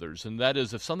Young Brothers, and that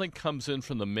is if something comes in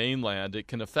from the mainland, it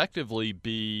can effectively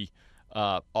be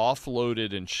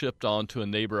offloaded and shipped onto a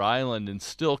neighbor island and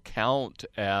still count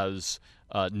as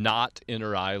not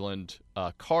inter-island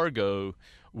cargo,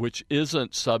 which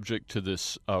isn't subject to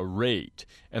this rate.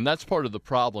 And that's part of the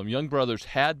problem. Young Brothers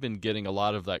had been getting a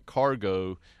lot of that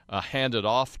cargo handed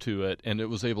off to it, and it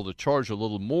was able to charge a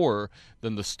little more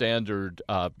than the standard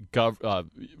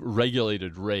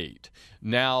regulated rate.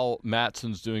 Now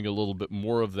Matson's doing a little bit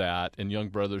more of that, and Young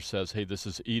Brothers says, hey, this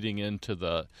is eating into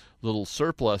the little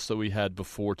surplus that we had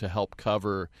before to help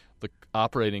cover the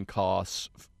operating costs.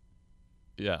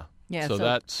 Yeah. So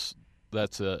that's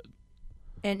it.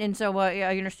 And so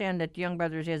I understand that Young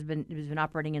Brothers has been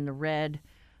operating in the red,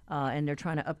 and they're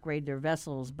trying to upgrade their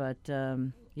vessels. But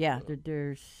there's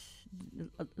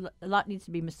a lot needs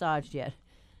to be massaged yet.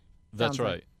 That's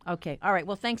right. Okay. All right.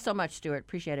 Well, thanks so much, Stuart.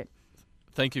 Appreciate it.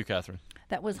 Thank you, Catherine.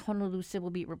 That was Honolulu Civil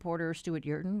Beat reporter Stuart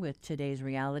Yurton with today's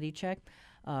reality check.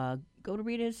 Go to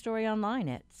read his story online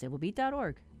at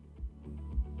civilbeat.org.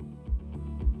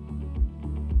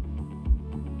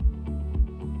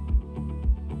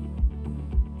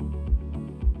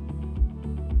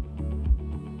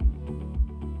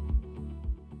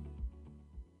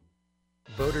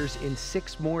 Voters in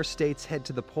 6 more states head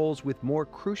to the polls with more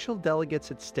crucial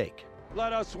delegates at stake.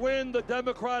 Let us win the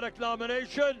Democratic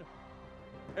nomination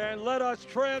and let us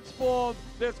transform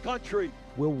this country.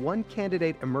 Will one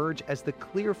candidate emerge as the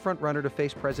clear frontrunner to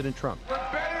face President Trump? We're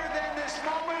better than this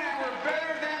moment and we're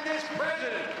better than this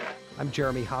president. I'm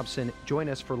Jeremy Hobson. Join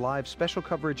us for live special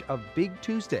coverage of Big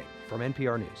Tuesday from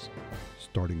NPR News.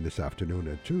 Starting this afternoon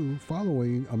at 2,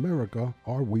 following America,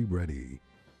 Are We Ready?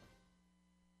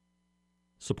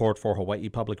 Support for Hawaii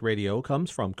Public Radio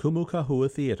comes from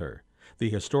Kumukahua Theater.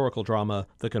 The historical drama,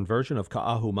 The Conversion of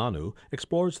Ka'ahumanu,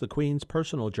 explores the Queen's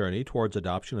personal journey towards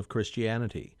adoption of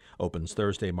Christianity. Opens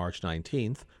Thursday, March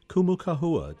 19th,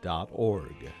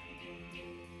 kumukahua.org.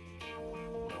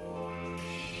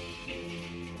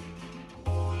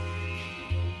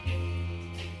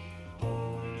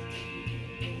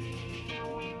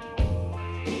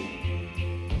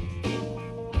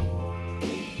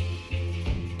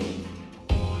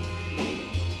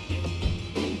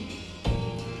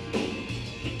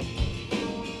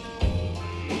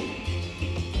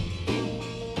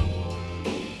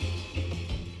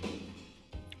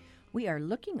 We are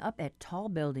looking up at tall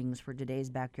buildings for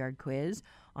today's backyard quiz.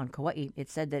 On Kauai,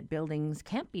 it said that buildings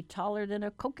can't be taller than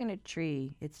a coconut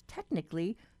tree. It's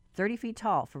technically 30 feet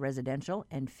tall for residential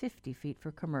and 50 feet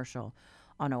for commercial.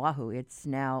 On Oahu, it's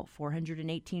now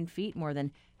 418 feet, more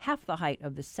than half the height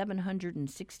of the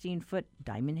 716-foot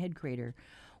Diamond Head crater.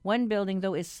 One building,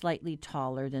 though, is slightly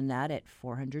taller than that at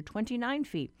 429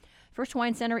 feet. First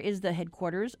Hawaiian Center is the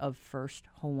headquarters of First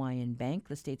Hawaiian Bank,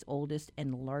 the state's oldest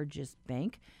and largest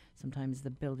bank. Sometimes the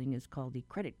building is called the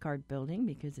credit card building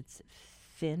because it's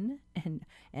thin and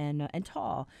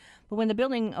tall. But when the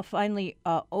building finally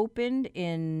opened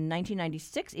in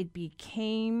 1996, it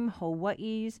became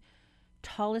Hawaii's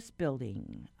tallest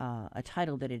building, a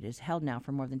title that it has held now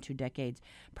for more than 2 decades.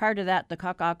 Prior to that, the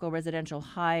Kaka'ako residential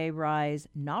high-rise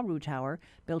Nauru Tower,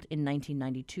 built in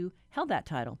 1992, held that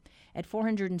title. At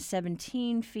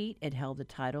 417 feet, it held the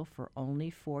title for only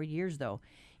 4 years, though.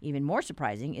 Even more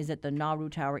surprising is that the Nauru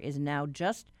Tower is now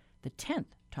just the 10th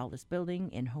tallest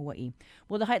building in Hawaii.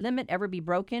 Will the height limit ever be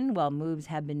broken? Well, moves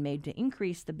have been made to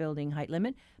increase the building height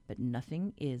limit, but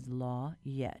nothing is law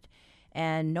yet.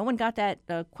 And no one got that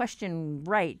question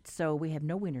right, so we have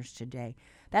no winners today.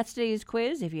 That's today's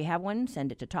quiz. If you have one,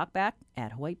 send it to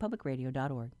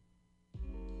talkback@hawaiipublicradio.org.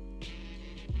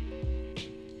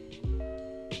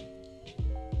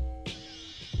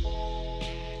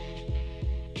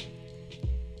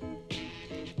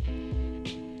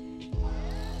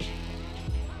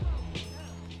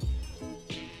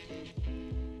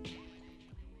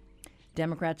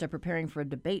 Democrats are preparing for a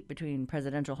debate between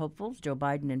presidential hopefuls Joe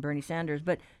Biden and Bernie Sanders.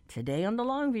 But today on The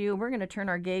Long View, we're going to turn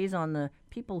our gaze on the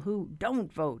people who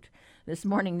don't vote. This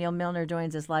morning, Neal Milner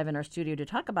joins us live in our studio to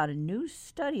talk about a new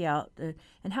study out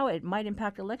and how it might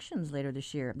impact elections later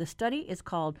this year. The study is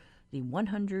called the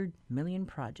 100 Million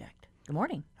Project. Good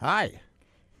morning. Hi.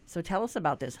 So tell us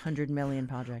about this 100 Million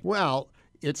Project. Well,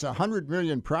 it's a 100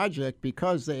 million project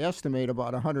because they estimate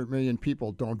about 100 million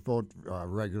people don't vote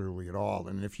regularly at all.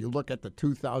 And if you look at the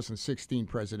 2016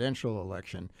 presidential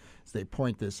election, as they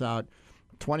point this out,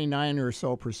 29 or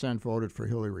so percent voted for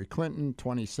Hillary Clinton,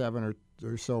 27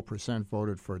 or so percent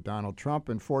voted for Donald Trump,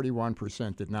 and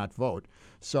 41% did not vote.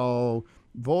 So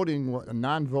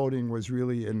non-voting was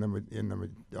really in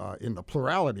the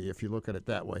plurality, if you look at it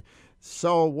that way.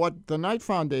 So what the Knight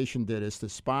Foundation did is to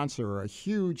sponsor a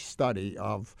huge study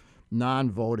of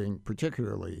non-voting,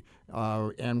 particularly,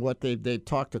 and what they've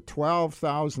talked to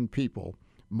 12,000 people,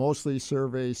 mostly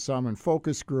surveys, some in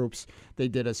focus groups. They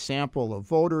did a sample of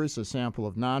voters, a sample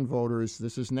of non-voters.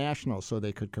 This is national, so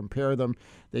they could compare them.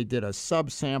 They did a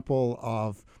subsample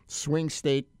of swing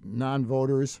state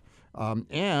non-voters.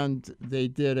 And they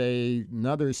did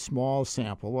another small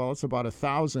sample, well, it's about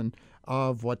 1,000,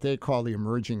 of what they call the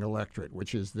emerging electorate,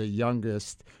 which is the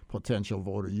youngest potential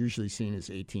voter, usually seen as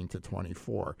 18 to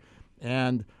 24.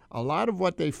 And a lot of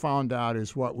what they found out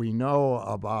is what we know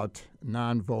about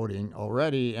non-voting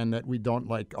already and that we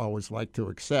don't always like to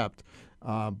accept.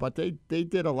 But they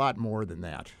did a lot more than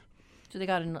that. So they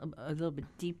got a little bit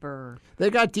deeper. They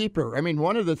got deeper. I mean,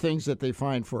 one of the things that they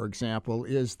find, for example,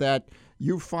 is that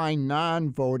you find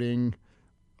non-voters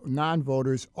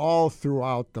all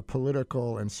throughout the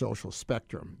political and social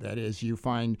spectrum. That is, you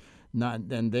find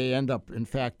and they end up, in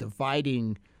fact,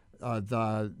 dividing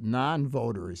the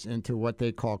non-voters into what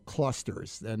they call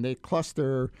clusters. And they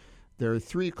cluster. There are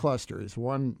 3 clusters.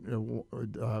 There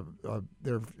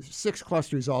are 6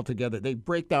 clusters altogether. They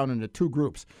break down into 2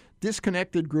 groups: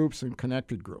 disconnected groups and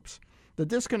connected groups. The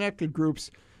disconnected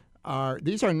groups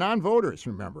these are non-voters,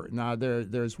 remember. Now,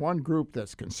 there's one group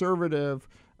that's conservative,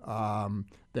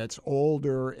 that's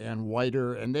older and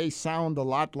whiter, and they sound a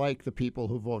lot like the people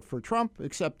who vote for Trump,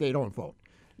 except they don't vote.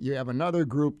 You have another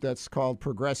group that's called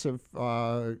progressives,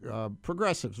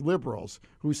 liberals,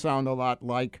 who sound a lot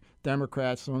like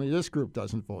Democrats, only this group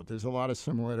doesn't vote. There's a lot of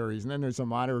similarities. And then there's a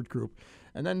moderate group.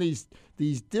 And then these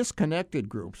disconnected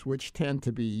groups, which tend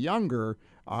to be younger,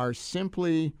 are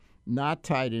simply not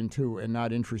tied into and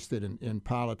not interested in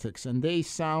politics. And they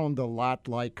sound a lot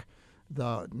like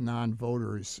the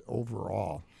non-voters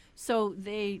overall. So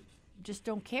they just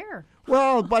don't care.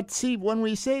 Well, but see, when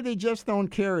we say they just don't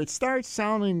care, it starts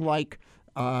sounding like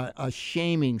a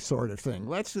shaming sort of thing.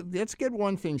 Let's get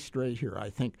one thing straight here, I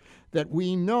think, that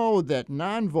we know that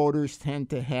non-voters tend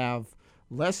to have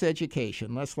less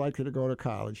education, less likely to go to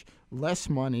college, less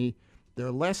money,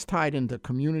 they're less tied into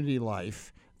community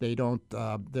life,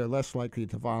 they're less likely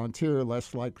to volunteer,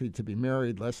 less likely to be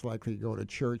married, less likely to go to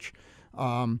church.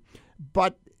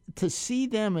 But to see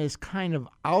them as kind of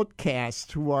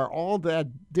outcasts who are all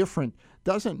that different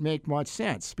doesn't make much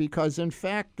sense because, in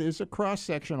fact, there's a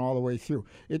cross-section all the way through.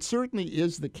 It certainly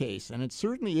is the case, and it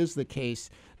certainly is the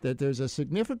case that there's a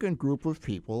significant group of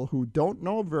people who don't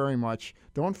know very much,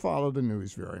 don't follow the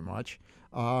news very much,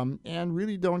 and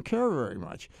really don't care very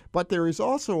much. But there is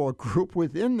also a group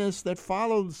within this that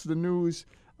follows the news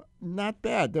not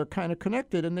bad. They're kind of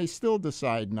connected, and they still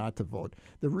decide not to vote.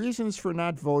 The reasons for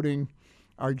not voting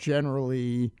are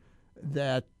generally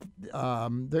that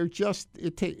it's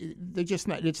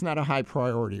not a high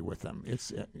priority with them.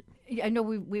 I know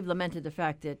we've lamented the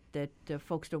fact that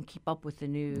folks don't keep up with the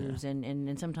news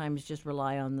and sometimes just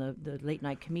rely on the late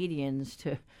night comedians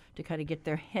to kind of get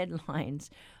their headlines.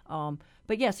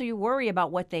 But yeah, so you worry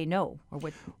about what they know or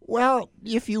what. Well,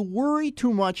 if you worry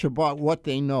too much about what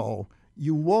they know,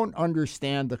 you won't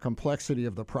understand the complexity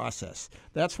of the process.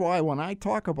 That's why when I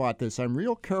talk about this, I'm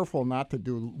real careful not to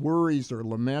do worries or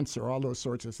laments or all those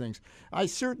sorts of things. I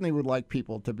certainly would like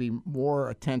people to be more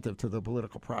attentive to the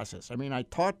political process. I mean, I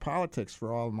taught politics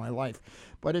for all of my life.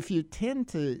 But if you tend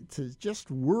to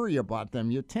just worry about them,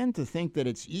 you tend to think that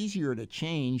it's easier to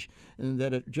change and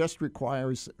that it just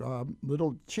requires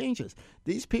little changes.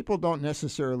 These people don't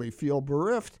necessarily feel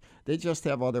bereft. They just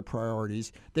have other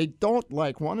priorities. They don't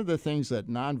like one of the things that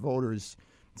non-voters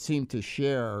seem to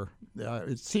share.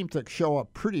 It seemed to show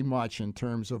up pretty much in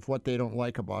terms of what they don't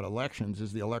like about elections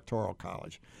is the Electoral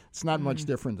College. It's not much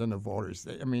different than the voters.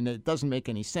 I mean, it doesn't make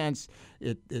any sense.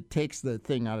 It takes the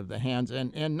thing out of the hands.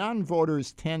 And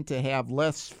non-voters tend to have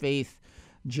less faith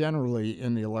generally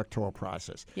in the electoral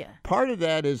process. Yeah. Part of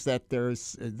that is that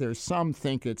there's some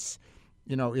think it's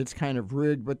it's kind of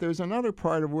rigged. But there's another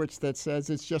part of which that says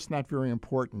it's just not very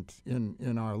important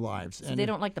in our lives. So they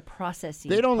don't like the process.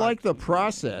 They don't like the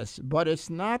process, but it's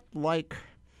not like,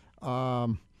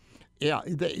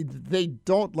 they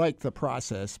don't like the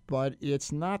process, but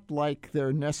it's not like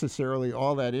they're necessarily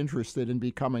all that interested in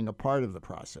becoming a part of the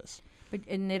process.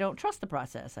 And they don't trust the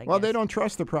process, I guess. Well, they don't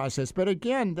trust the process. But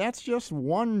again, that's just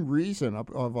one reason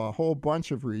of a whole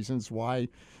bunch of reasons why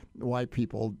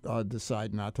people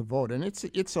decide not to vote. And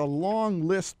it's a long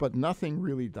list, but nothing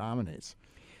really dominates.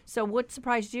 So what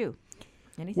surprised you?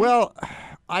 Anything? Well,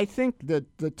 I think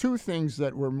that the two things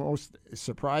that were most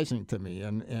surprising to me,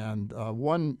 and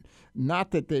one,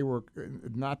 not that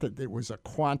it was a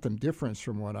quantum difference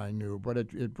from what I knew, but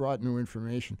it brought new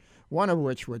information. One of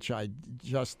which I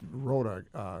just wrote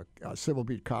a Civil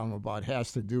Beat column about,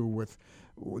 has to do with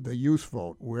the youth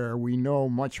vote, where we know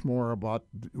much more about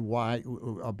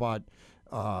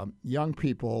young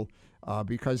people.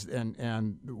 Because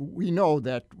we know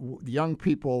that young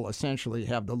people essentially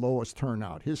have the lowest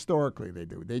turnout. Historically, they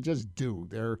do. They just do.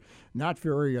 They're not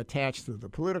very attached to the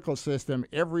political system.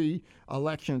 Every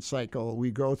election cycle,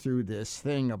 we go through this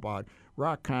thing about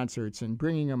rock concerts and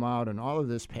bringing them out and all of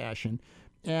this passion.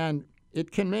 And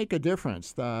it can make a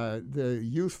difference. The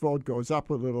youth vote goes up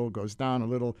a little, goes down a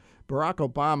little. Barack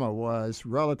Obama was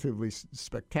relatively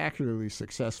spectacularly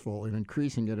successful in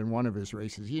increasing it in one of his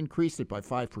races. He increased it by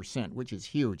 5%, which is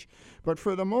huge. But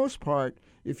for the most part,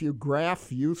 if you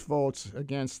graph youth votes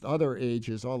against other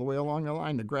ages all the way along the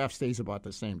line, the graph stays about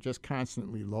the same, just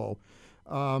constantly low.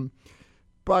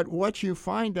 But what you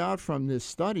find out from this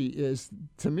study is,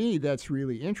 to me, that's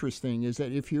really interesting, is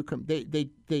that if you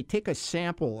they take a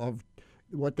sample of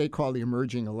what they call the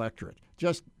emerging electorate,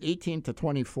 just 18 to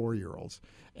 24-year-olds.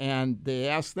 And they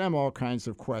ask them all kinds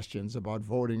of questions about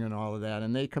voting and all of that.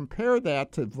 And they compare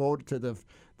that to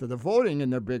the voting in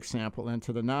their big sample and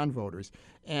to the non-voters.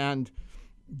 And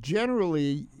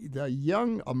generally, the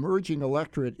young emerging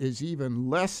electorate is even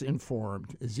less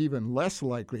informed, is even less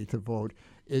likely to vote,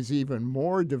 is even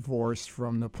more divorced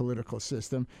from the political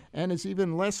system, and is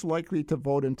even less likely to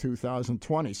vote in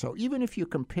 2020. So even if you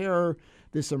compare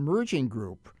this emerging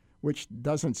group, which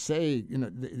doesn't say,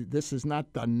 this is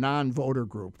not the non-voter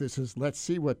group, this is let's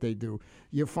see what they do,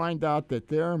 you find out that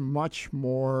they're much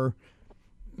more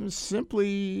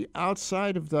simply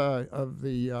outside of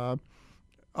the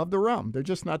realm. They're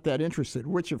just not that interested,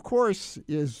 which of course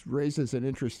raises an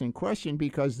interesting question,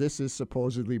 because this is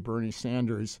supposedly Bernie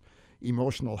Sanders'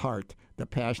 emotional heart, the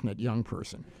passionate young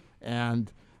person.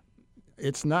 And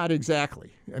it's not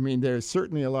exactly. I mean, there's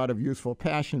certainly a lot of youthful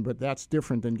passion, but that's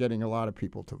different than getting a lot of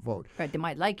people to vote. Right, they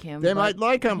might like him. They might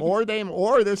like him, or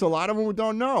there's a lot of them who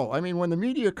don't know. I mean, when the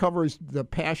media covers the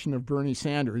passion of Bernie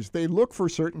Sanders, they look for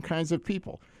certain kinds of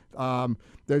people.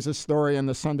 There's a story in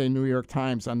the Sunday New York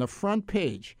Times. On the front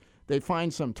page, they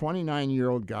find some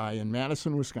 29-year-old guy in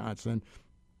Madison, Wisconsin,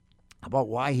 about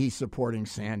why he's supporting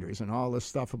Sanders and all this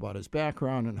stuff about his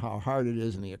background and how hard it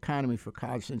is in the economy for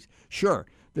college students. Sure,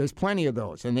 there's plenty of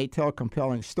those, and they tell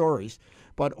compelling stories.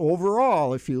 But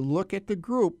overall, if you look at the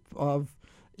group of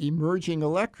emerging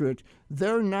electorate,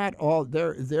 they're not all,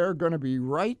 they're going to be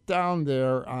right down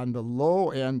there on the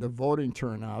low end of voting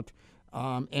turnout.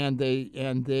 And they,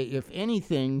 if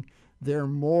anything, they're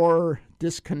more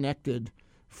disconnected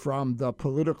from the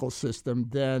political system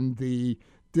than the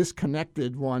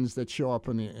disconnected ones that show up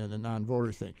in the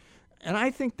non-voter thing. And I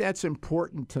think that's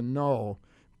important to know,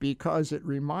 because it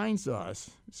reminds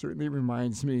us, certainly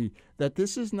reminds me, that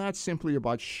this is not simply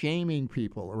about shaming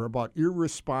people or about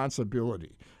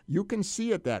irresponsibility. You can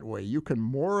see it that way. You can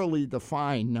morally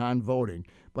define non-voting,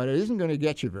 but it isn't going to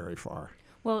get you very far.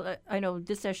 Well, I know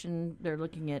this session they're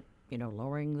looking at,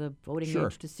 lowering the voting Sure.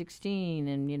 age to 16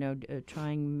 and,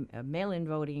 trying mail-in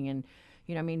voting. And,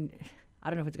 I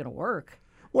don't know if it's going to work.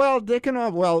 Well, they can.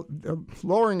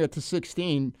 Lowering it to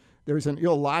 16, there's an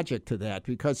illogic to that,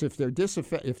 because if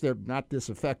they're not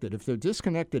disaffected, if they're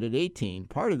disconnected at 18,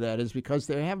 part of that is because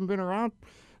they haven't been around.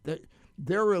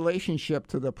 Their relationship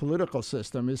to the political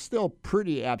system is still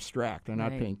pretty abstract. They're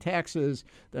not paying taxes.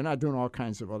 They're not doing all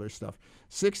kinds of other stuff.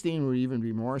 16 would even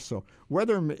be more so.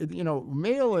 Whether,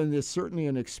 mail-in is certainly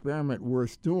an experiment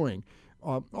worth doing.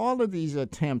 All of these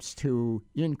attempts to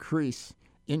increase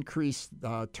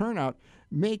turnout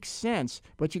makes sense,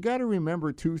 but you got to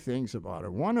remember two things about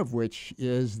it. One of which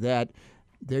is that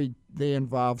they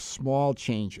involve small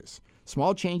changes.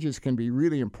 Small changes can be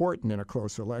really important in a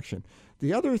close election.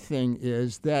 The other thing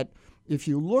is that if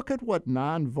you look at what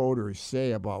non-voters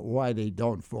say about why they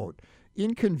don't vote,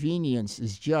 inconvenience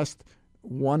is just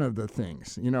one of the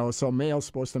things. So mail's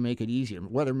supposed to make it easier.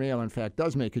 Whether mail, in fact,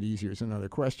 does make it easier is another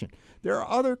question. There are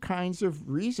other kinds of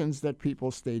reasons that people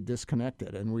stay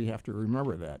disconnected, and we have to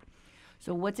remember that.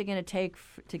 So what's it going to take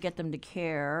to get them to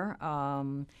care?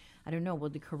 I don't know. Will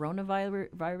the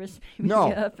coronavirus maybe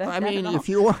affect that? I mean, if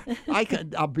you want,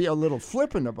 I'll be a little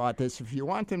flippant about this. If you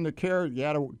want them to care,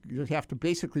 you have to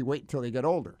basically wait until they get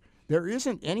older. There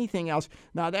isn't anything else.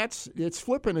 Now, it's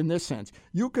flippant in this sense.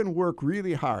 You can work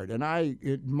really hard, and I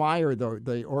admire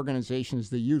the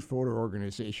organizations, the youth voter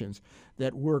organizations,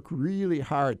 that work really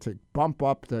hard to bump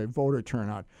up the voter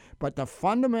turnout. But the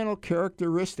fundamental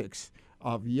characteristics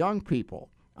of young people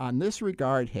on this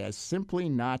regard has simply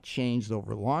not changed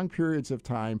over long periods of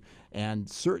time, and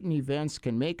certain events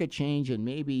can make a change, and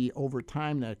maybe over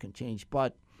time that can change,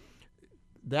 but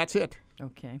that's it.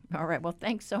 Okay. All right. Well,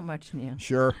 thanks so much, Neal.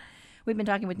 Sure. We've been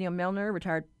talking with Neal Milner,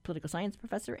 retired political science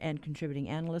professor and contributing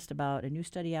analyst, about a new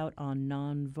study out on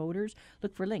non-voters.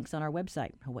 Look for links on our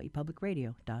website,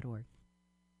 hawaiipublicradio.org.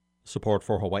 Support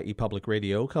for Hawaii Public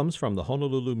Radio comes from the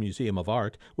Honolulu Museum of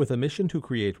Art, with a mission to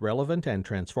create relevant and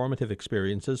transformative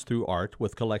experiences through art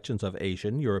with collections of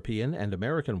Asian, European, and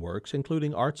American works,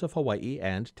 including arts of Hawaii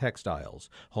and textiles.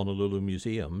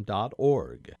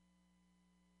 honolulumuseum.org.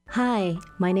 Hi,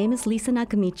 my name is Lisa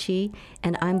Nakamichi,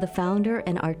 and I'm the founder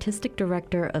and artistic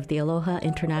director of the Aloha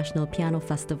International Piano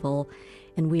Festival,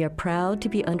 and we are proud to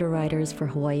be underwriters for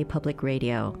Hawaii Public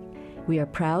Radio. We are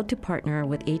proud to partner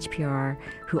with HPR,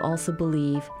 who also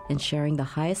believe in sharing the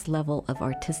highest level of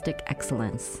artistic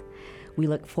excellence. We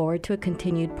look forward to a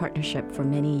continued partnership for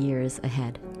many years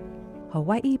ahead.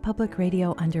 Hawaii Public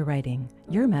Radio Underwriting.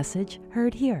 Your message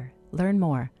heard here. Learn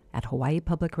more at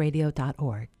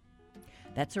hawaiipublicradio.org.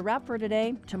 That's a wrap for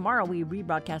today. Tomorrow we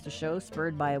rebroadcast a show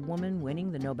spurred by a woman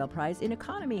winning the Nobel Prize in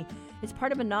Economy. It's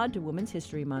part of a nod to Women's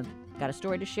History Month. Got a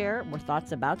story to share? More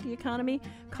thoughts about the economy?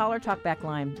 Call our Talkback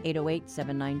line,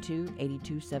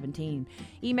 808-792-8217.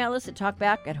 Email us at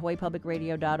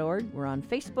talkback@hawaiipublicradio.org. We're on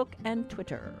Facebook and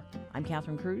Twitter. I'm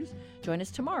Catherine Cruz. Join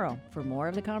us tomorrow for more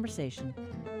of the conversation.